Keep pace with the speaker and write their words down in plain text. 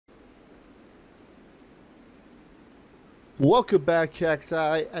Welcome back,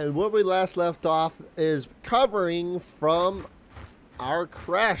 XI, and where we last left off is covering from our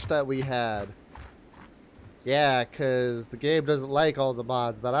crash that we had. Yeah, because the game doesn't like all the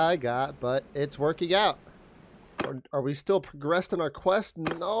mods that I got, but it's working out. Are we still progressed in our quest?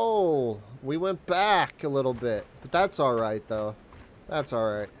 No! We went back a little bit, but that's alright, though. That's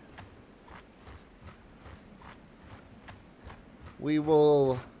alright. We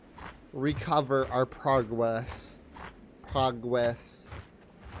will recover our progress, because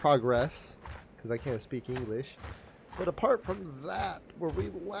I can't speak English. But apart from that, where we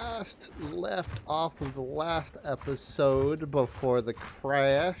last left off of the last episode before the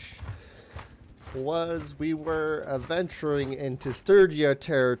crash was we were venturing into Sturgia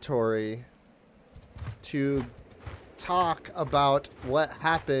territory to talk about what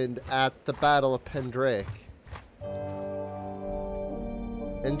happened at the Battle of Pendrake.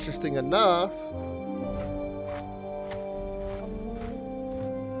 Interesting enough,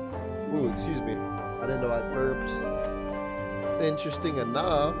 ooh, excuse me. I didn't know I burped. Interesting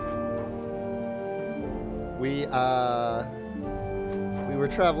enough, we were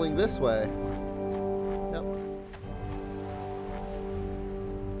traveling this way. Yep.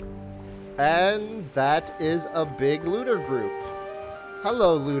 And that is a big looter group.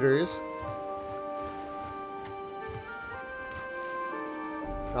 Hello, looters.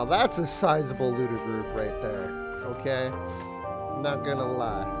 Now that's a sizable looter group right there. Okay? Not gonna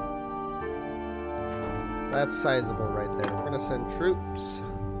lie. That's sizable right there. We're gonna send troops.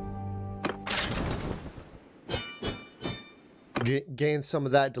 Gain some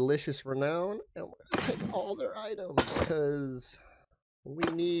of that delicious renown. And we're gonna take all their items because we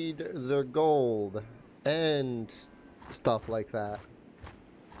need their gold and stuff like that.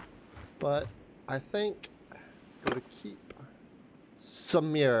 But I think go to keep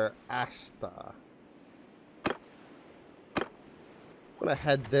Samir Asta. I'm gonna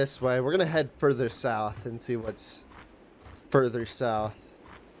head this way. We're gonna head further south and see what's further south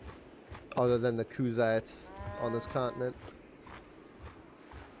other than the Khuzaits on this continent.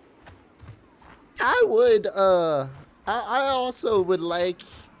 I would I also would like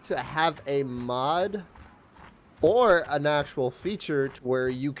to have a mod or an actual feature to where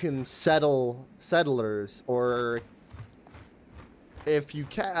you can settle settlers, or if you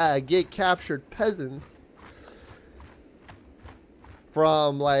get captured peasants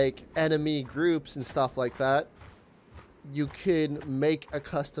from like enemy groups and stuff like that, you can make a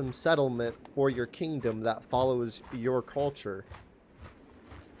custom settlement for your kingdom that follows your culture.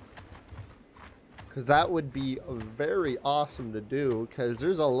 Because that would be very awesome to do, because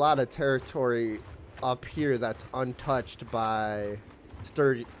there's a lot of territory up here that's untouched by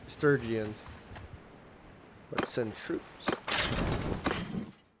Sturgians. Let's send troops.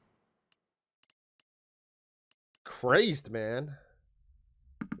 Crazed man.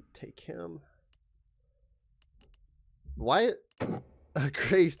 Take him. Why a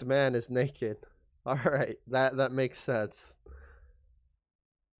crazed man is naked? All right, that makes sense.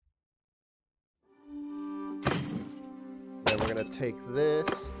 Then we're gonna take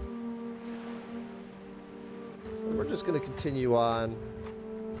this. We're just gonna continue on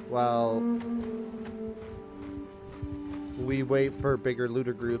while we wait for bigger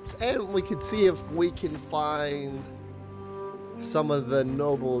looter groups, and we can see if we can find some of the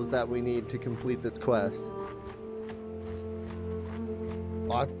nobles that we need to complete this quest.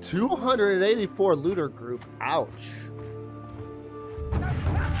 284 looter group. Ouch.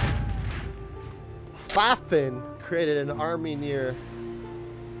 Fafin created an army near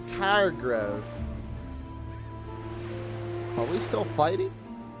Kargrove. Are we still fighting?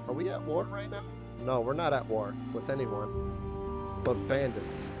 Are we at war right now? No, we're not at war with anyone but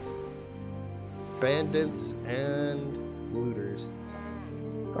bandits. Bandits and looters.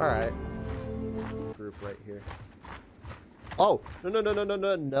 Alright. Group right here. Oh!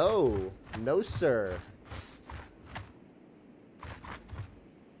 No, sir.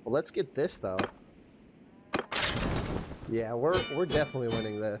 Well, let's get this, though. Yeah, we're definitely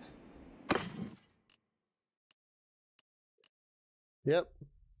winning this. Yep.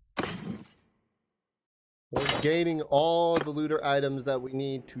 We're gaining all the looter items that we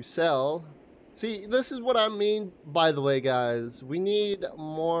need to sell. See, this is what I mean, by the way, guys. We need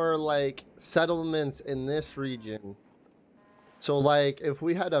more, like, settlements in this region. So, like, if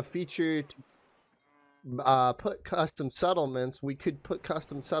we had a feature to put custom settlements, we could put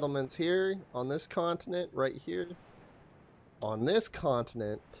custom settlements here, on this continent, right here. On this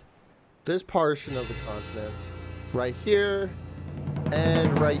continent, this portion of the continent, right here,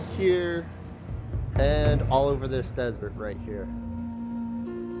 and right here, and all over this desert right here.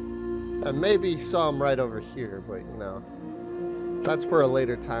 And maybe some right over here, but you know. That's for a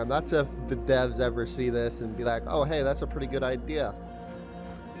later time. That's if the devs ever see this and be like, oh, hey, that's a pretty good idea.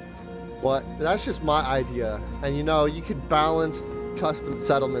 Well, that's just my idea. And you know, you could balance custom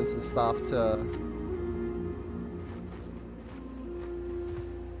settlements and stuff to...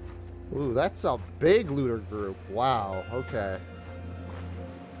 Ooh, that's a big looter group. Wow, okay.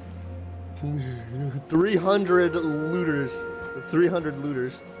 300 looters. 300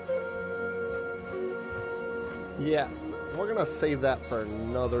 looters. Yeah, we're gonna save that for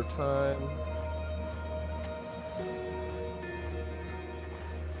another time.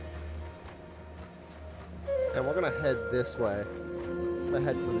 And we're gonna head this way. I'm gonna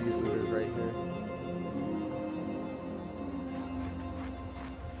head for these looters right here.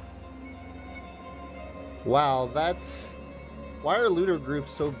 Wow, that's... Why are looter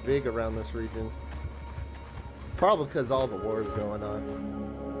groups so big around this region? Probably because all the wars going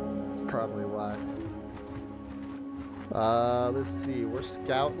on. That's probably why. Let's see. We're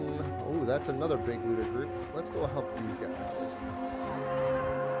scouting. Oh, that's another big looter group. Let's go help these guys.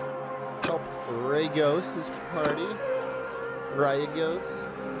 Help Ragos' party. Ragos.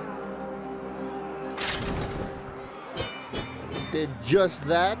 Did just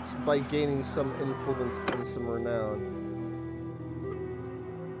that by gaining some influence and some renown.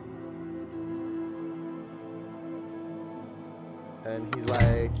 And he's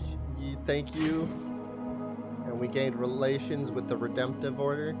like, thank you. And we gained relations with the Redemptive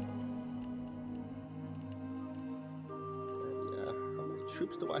Order. And yeah, how many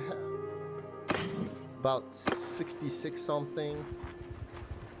troops do I have? About 66 something.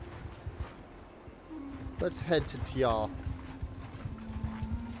 Let's head to Tial.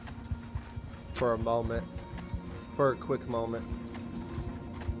 For a moment. For a quick moment.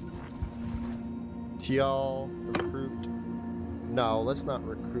 Tial, recruit. No, let's not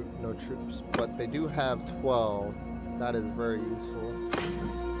recruit no troops. But they do have 12. That is very useful.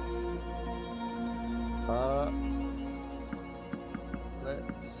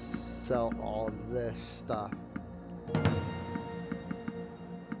 Let's sell all this stuff.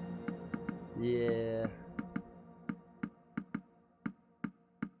 Yeah.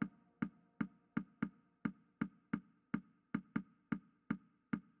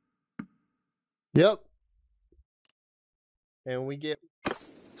 Yep. And we get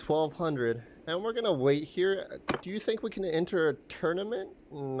 1,200. And we're gonna wait here. Do you think we can enter a tournament?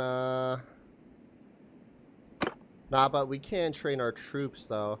 Nah. Nah, but we can train our troops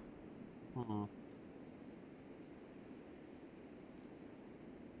though.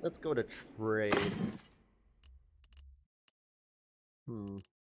 Let's go to trade.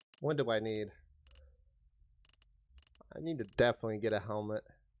 What do I need? I need to definitely get a helmet.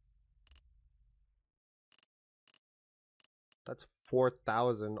 That's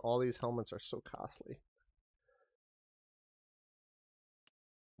 4,000. All these helmets are so costly.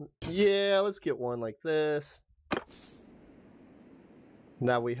 Yeah, let's get one like this.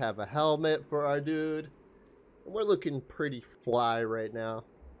 Now we have a helmet for our dude. We're looking pretty fly right now.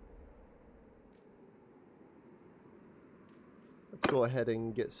 Let's go ahead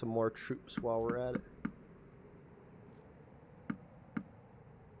and get some more troops while we're at it.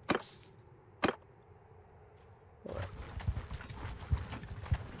 All right.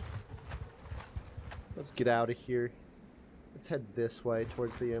 Let's get out of here. Let's head this way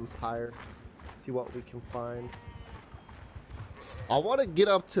towards the Empire. See what we can find. I want to get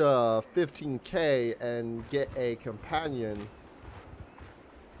up to 15k and get a companion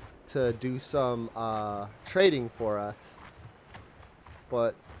to do some trading for us.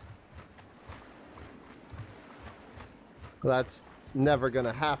 But that's never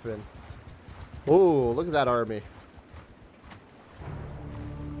gonna happen. Oh, look at that army.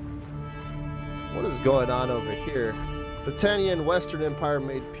 What is going on over here? Britannian Western Empire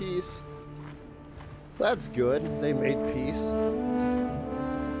made peace. That's good. They made peace.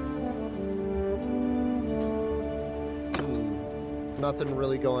 Nothing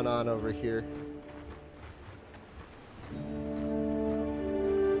really going on over here.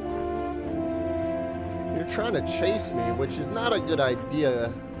 You're trying to chase me, which is not a good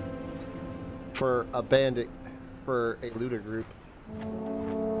idea for a bandit, for a looter group.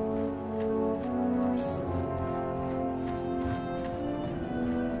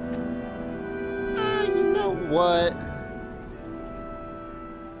 You know what?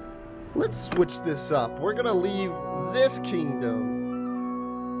 Let's switch this up. We're gonna leave this kingdom,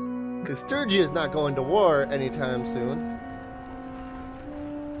 because Sturgia is not going to war anytime soon.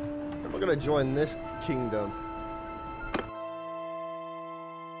 And we're gonna join this kingdom.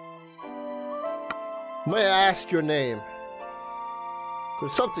 May I ask your name?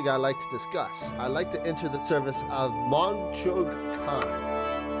 There's something I'd like to discuss. I'd like to enter the service of Monchug Khan.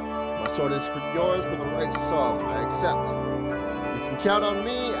 My sword is for yours for the right sum. I accept. You can count on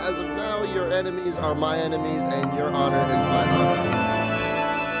me. As of now, your enemies are my enemies, and your honor is my honor.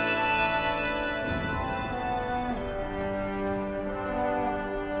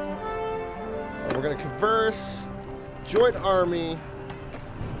 We're gonna converse, join army,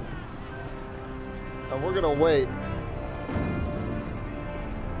 and we're gonna wait.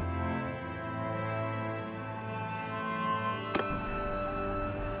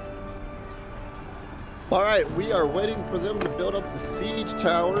 Alright, we are waiting for them to build up the siege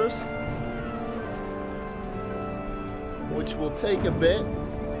towers, which will take a bit.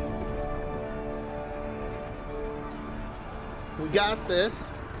 We got this.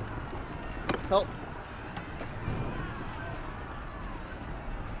 Help.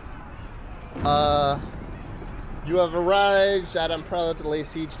 You have arrived. Adam Prelate to lay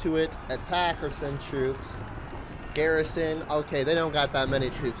siege to it. Attack or send troops. Garrison. Okay, they don't got that many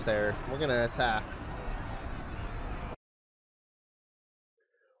troops there. We're gonna attack.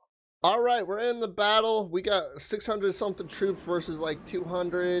 Alright, we're in the battle. We got 600 something troops versus like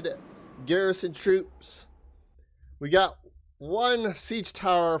 200 garrison troops. We got one siege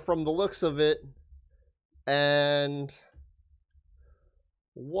tower from the looks of it, and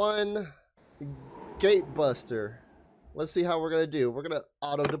one gate buster. Let's see how we're gonna do. We're gonna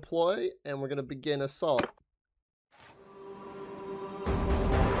auto deploy and we're gonna begin assault.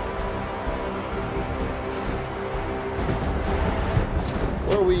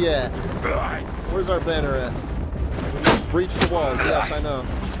 Where are we at? Where's our banner at? We need to breach the walls. Yes, I know.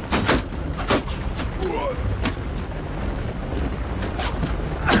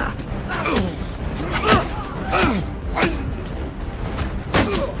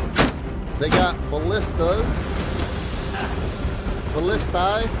 They got ballistas.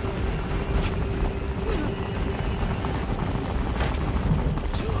 Ballistae.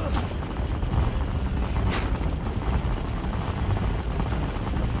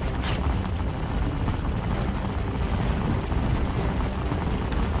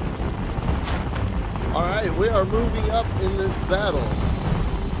 Alright, we are moving up in this battle.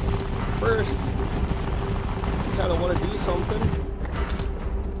 First, kind of want to do something.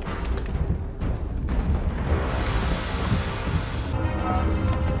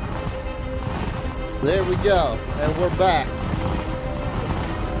 There we go, and we're back.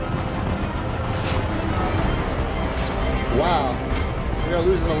 Wow, we are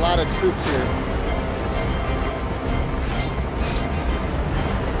losing a lot of troops here.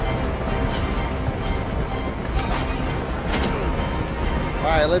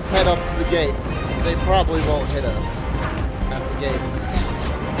 Alright, let's head up to the gate. They probably won't hit us at the gate.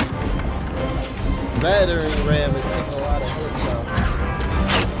 Battering ram is taking a lot of hits though.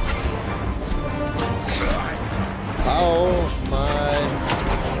 Oh my.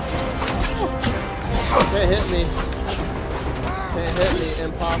 Can't hit me. Can't hit me.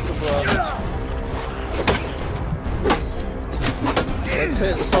 Impossible. Let's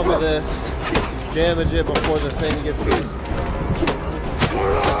hit some of this. Damage it before the thing gets hit.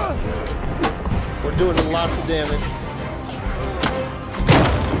 We're doing lots of damage.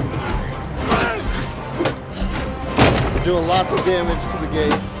 We're doing lots of damage to the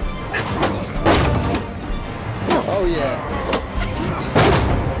gate. Oh yeah.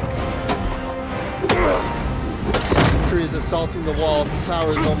 Tree is assaulting the walls. The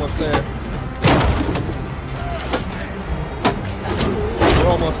tower is almost there. We're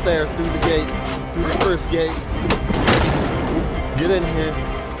almost there through the gate. Through the first gate. Get in here.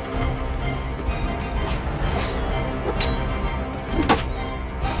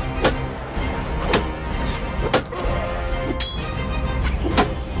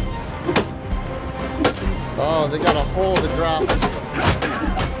 Oh, they got a hole to drop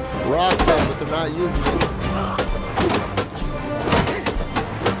rocks in, but they're not using it.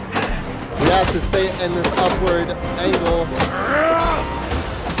 We have to stay in this upward angle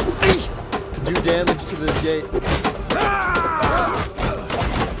to do damage to this gate.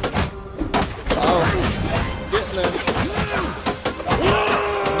 Oh, get in there.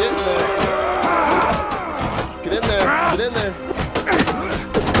 Get in there. Get in there. Get in there.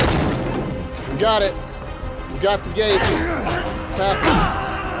 We got it. We got the gate. It's happening.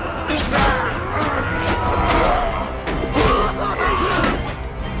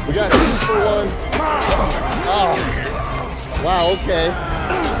 We got 2 for 1. Oh. Wow, okay.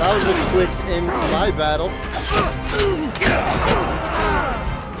 That was a quick end to my battle.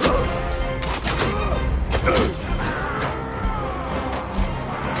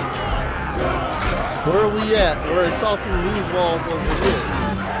 Where are we at? We're assaulting these walls over here.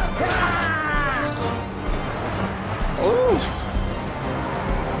 Oh!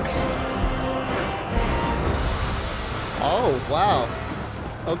 Oh, wow.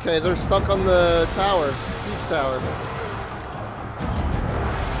 Okay, they're stuck on the tower, siege tower.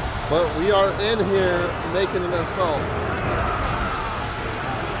 But we are in here making an assault.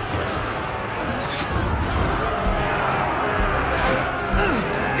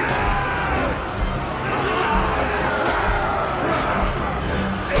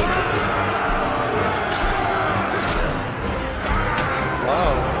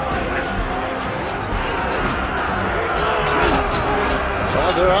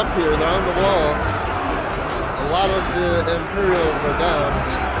 They're up here, they're on the wall. A lot of the Imperials are down.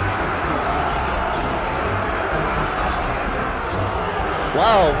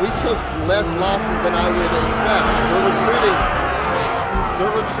 Wow, we took less losses than I would expect. They're retreating.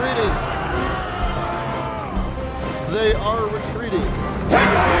 They're retreating. They are retreating.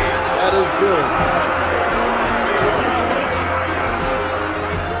 That is good.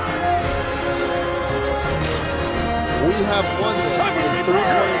 We have won this.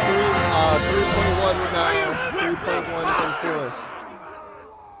 3.1 now. 3.1 influence.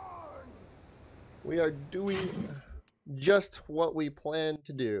 We are doing just what we planned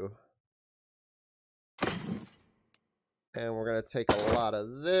to do. And we're going to take a lot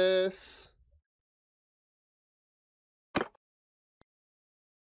of this.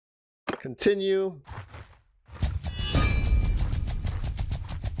 Continue.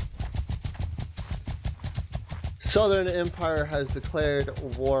 Southern Empire has declared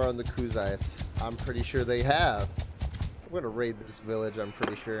war on the Khuzaits. I'm pretty sure they have. I'm gonna raid this village, I'm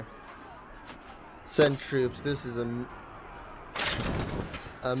pretty sure. Send troops. This is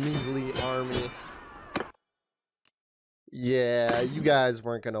a measly army. Yeah, you guys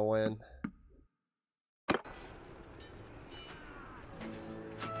weren't gonna win.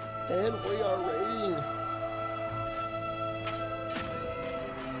 And we are raiding.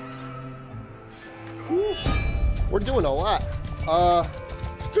 Whew. We're doing a lot.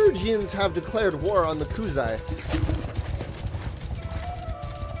 Sturgians have declared war on the Khuzaits.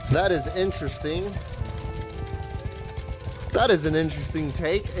 That is interesting. That is an interesting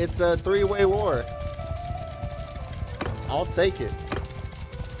take. It's a three-way war. I'll take it.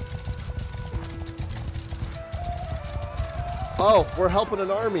 Oh, we're helping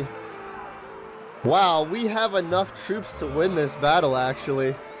an army. Wow, we have enough troops to win this battle,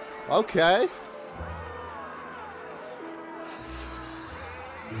 actually. Okay.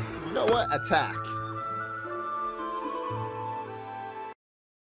 You know what? Attack.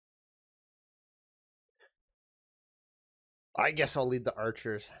 I guess I'll lead the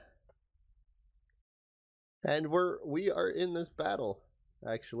archers. And we are in this battle,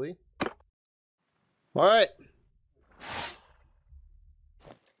 actually. All right.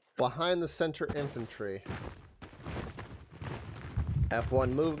 Behind the center infantry.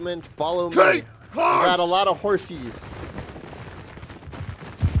 F1 movement. Follow me. We got a lot of horsies.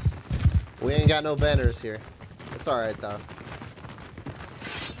 We ain't got no banners here. It's alright though.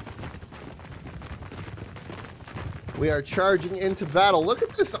 We are charging into battle. Look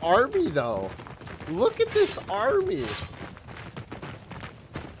at this army though. Look at this army.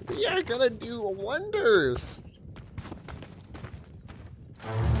 We are gonna do wonders.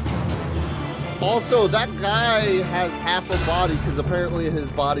 Also, that guy has half a body because apparently his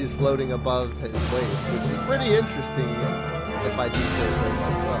body's floating above his waist, which is pretty interesting if I do say so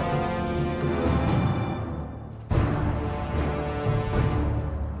myself.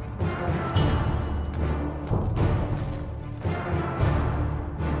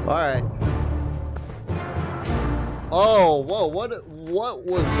 Alright. Oh, whoa, what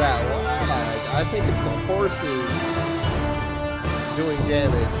was that lag? I think it's the horses doing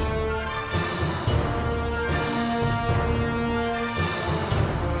damage.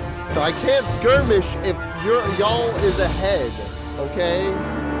 So I can't skirmish if y'all is ahead, okay?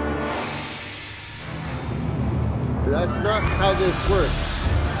 That's not how this works.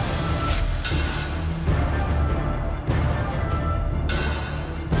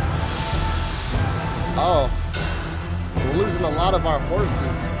 Oh, we're losing a lot of our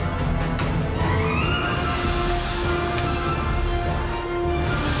horses.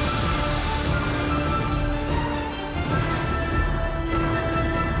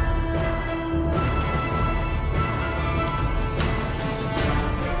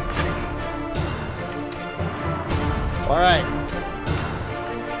 All right.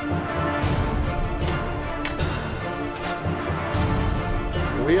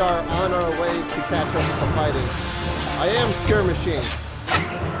 We are on our way to catch up with the fighting. I am skirmishing.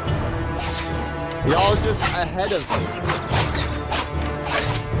 Y'all just ahead of me.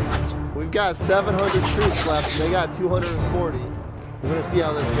 We've got 700 troops left, and they got 240. We're gonna see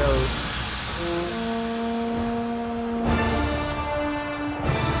how this goes.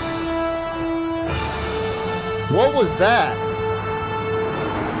 What was that?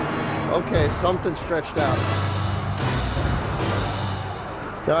 Okay, something stretched out.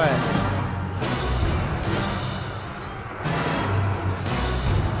 All right.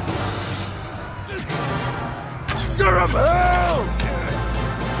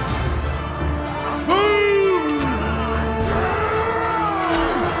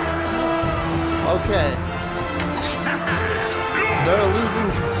 Okay. They're losing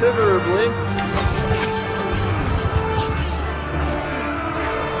considerably.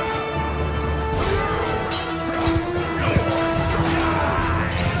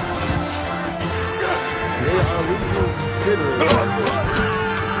 They are losing considerably.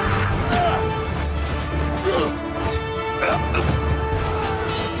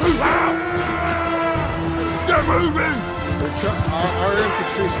 They're moving! Our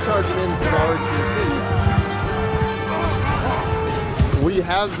infantry's charging in from our RTC. We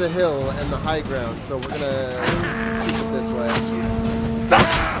have the hill and the high ground, so we're gonna keep it this way.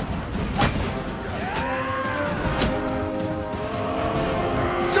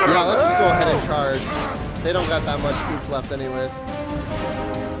 Yeah, let's just go ahead and charge. They don't got that much troops left anyways.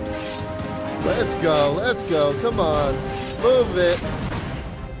 Let's go, come on. Move it.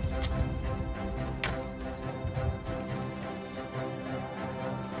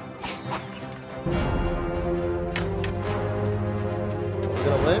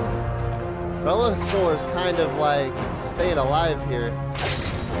 Gonna win? Bellator is kind of like staying alive here.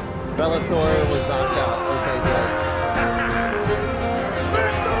 Bellator was knocked out. Okay, good.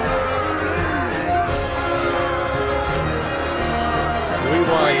 We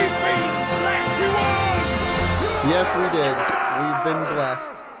won. Yes, we did. We've been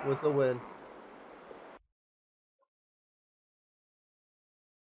blessed with the win.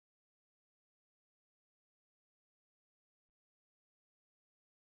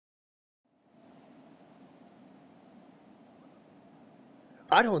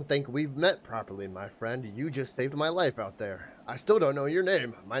 I don't think we've met properly, my friend. You just saved my life out there. I still don't know your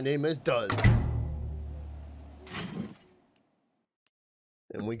name. My name is Duz.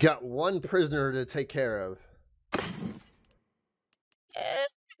 And we got one prisoner to take care of.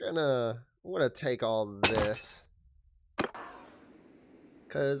 I'm gonna take all this.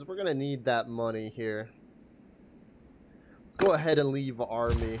 Because we're gonna need that money here. Go ahead and leave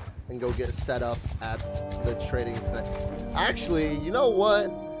army and go get set up at the trading thing. Actually, you know what?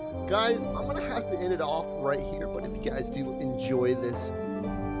 Guys, I'm gonna have to end it off right here, but if you guys do enjoy this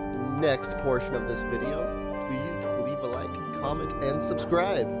next portion of this video, please leave a like, comment, and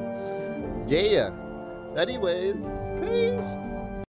subscribe. Yeah. Anyways, peace.